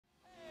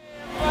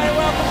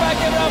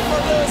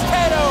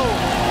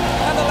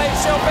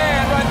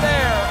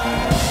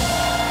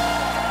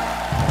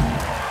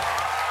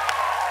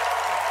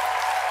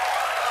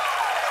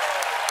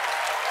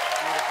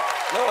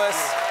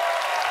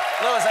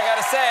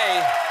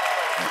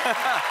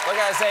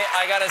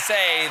I gotta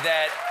say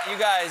that you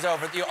guys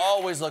you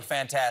always look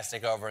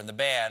fantastic over in the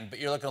band, but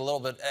you're looking a little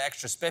bit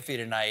extra spiffy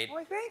tonight.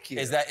 Why, thank you.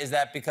 Is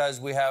that because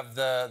we have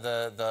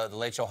the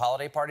Late Show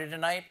holiday party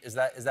tonight? Is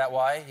that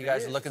why you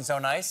guys are looking so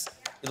nice?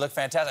 You look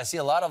fantastic. I see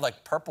a lot of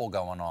like purple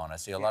going on. I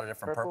see a lot of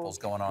different purples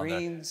going on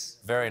greens.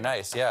 there. Very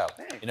nice, yeah.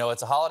 Thanks. You know,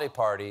 it's a holiday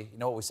party. You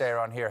know what we say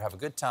around here? Have a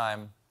good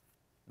time,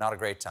 not a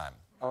great time.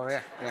 Oh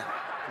yeah,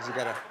 because you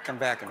gotta come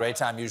back. And great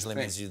time usually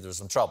means there's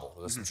some trouble.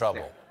 There's some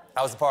trouble.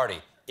 How was the party?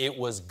 It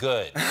was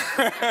good.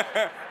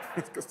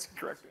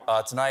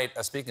 Tonight,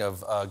 speaking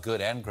of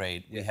good and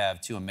great, we have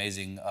two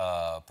amazing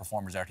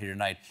performers out here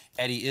tonight.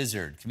 Eddie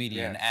Izzard,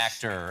 comedian,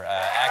 actor,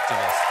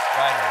 activist,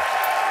 writer.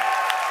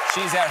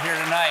 She's out here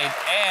tonight.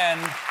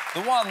 And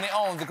the one, the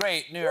only, the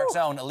great New York's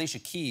own Alicia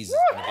Keys is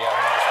going to be out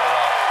here.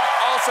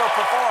 Also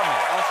performing.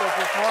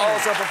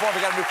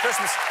 We got a new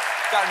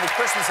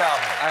Christmas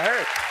album. I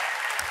heard.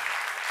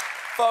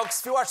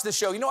 Folks, if you watch this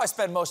show, you know I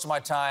spend most of my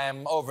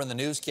time over in the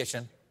news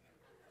kitchen,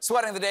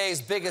 sweating the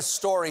day's biggest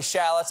story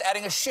shallots,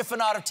 adding a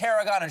chiffonade of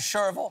tarragon and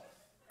chervil,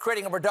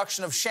 creating a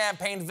production of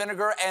champagne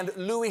vinegar and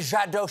Louis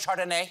Jadot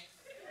Chardonnay,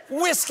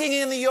 whisking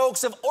in the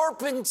yolks of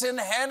Orpington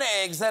hen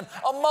eggs, then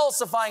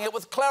emulsifying it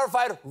with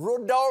clarified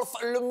Rodolphe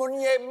Le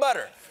Meunier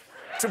butter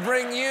to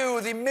bring you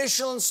the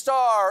Michelin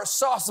star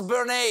sauce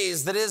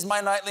béarnaise that is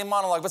my nightly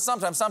monologue. But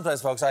sometimes,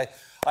 folks, I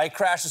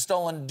crash a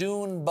stolen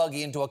dune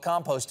buggy into a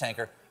compost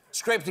tanker,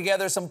 scrape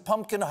together some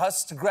pumpkin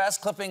husks, grass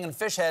clipping, and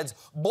fish heads,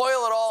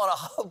 boil it all in a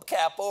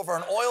hubcap over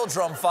an oil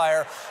drum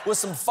fire with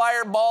some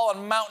Fireball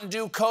and Mountain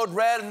Dew Code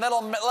Red, and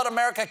let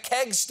America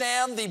keg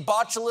stand the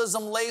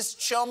botulism-laced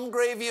chum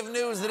gravy of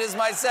news that is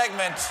my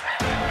segment.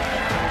 Meanwhile,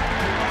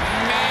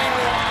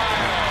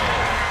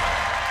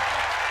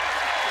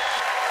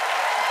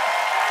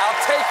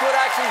 I'll take what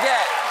I can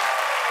get.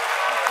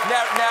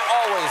 Now,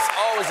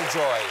 always a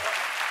joy.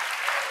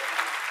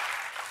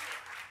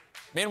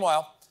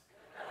 Meanwhile,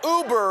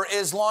 Uber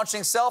is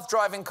launching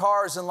self-driving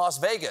cars in Las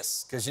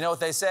Vegas, because you know what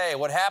they say,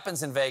 what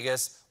happens in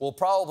Vegas will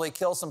probably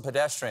kill some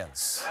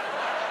pedestrians.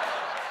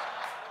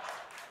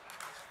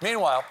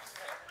 Meanwhile,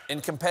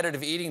 in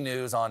competitive eating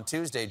news on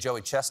Tuesday,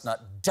 Joey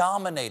Chestnut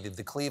dominated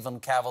the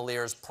Cleveland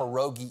Cavaliers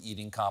pierogi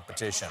eating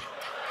competition.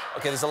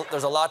 Okay,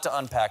 there's a lot to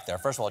unpack there.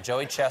 First of all,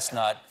 Joey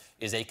Chestnut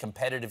is a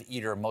competitive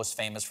eater most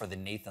famous for the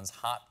Nathan's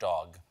Hot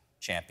Dog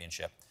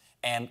Championship.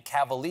 And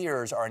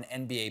Cavaliers are an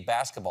NBA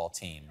basketball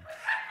team.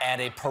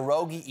 And a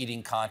pierogi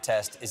eating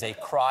contest is a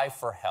cry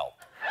for help.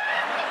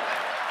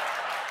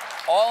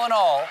 All in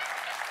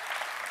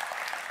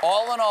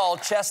all,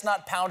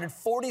 Chestnut pounded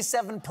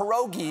 47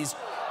 pierogies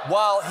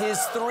while his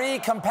 3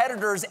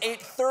 competitors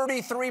ate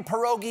 33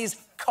 pierogies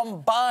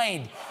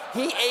combined.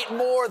 He ate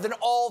more than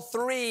all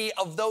 3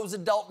 of those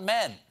adult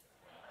men.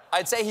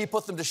 I'd say he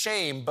put them to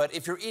shame, but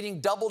if you're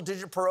eating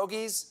double-digit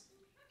pierogies,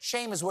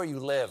 shame is where you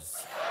live.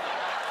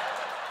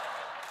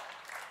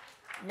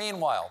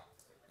 Meanwhile,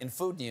 in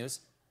food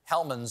news,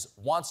 Hellmann's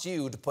wants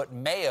you to put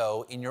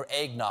mayo in your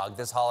eggnog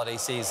this holiday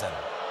season.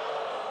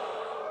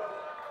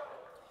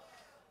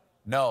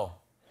 No.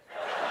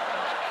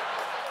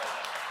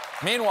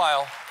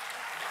 Meanwhile,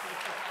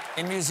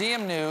 in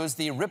museum news,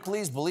 the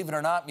Ripley's Believe It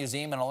or Not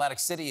Museum in Atlantic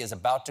City is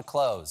about to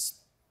close.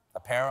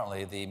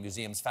 Apparently, the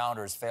museum's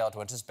founders failed to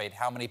anticipate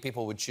how many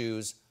people would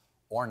choose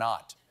or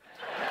not.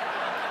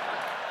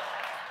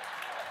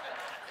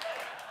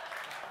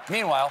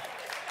 Meanwhile,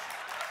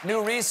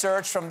 new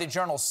research from the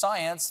journal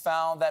Science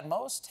found that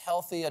most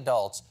healthy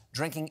adults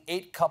drinking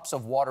 8 cups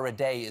of water a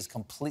day is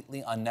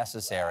completely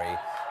unnecessary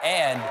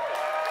and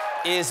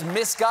is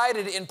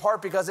misguided in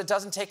part because it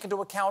doesn't take into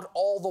account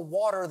all the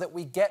water that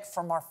we get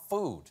from our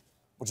food,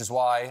 which is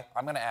why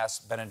I'm going to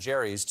ask Ben &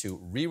 Jerry's to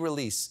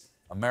re-release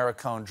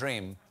Americone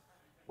Dream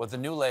with the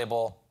new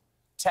label,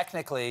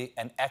 technically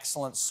an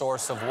excellent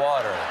source of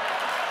water.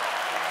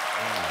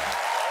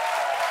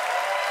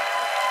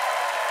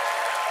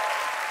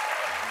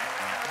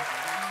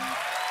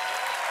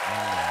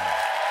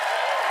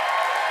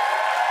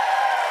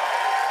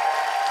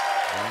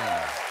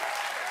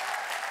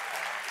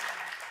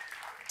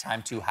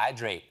 Time to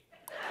hydrate.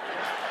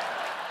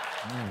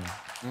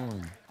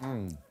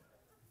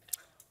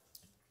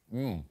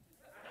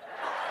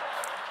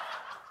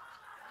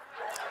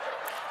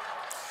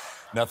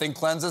 Nothing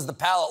cleanses the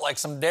palate like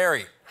some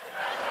dairy.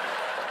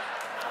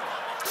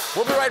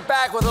 We'll be right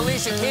back with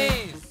Alicia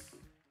Keys.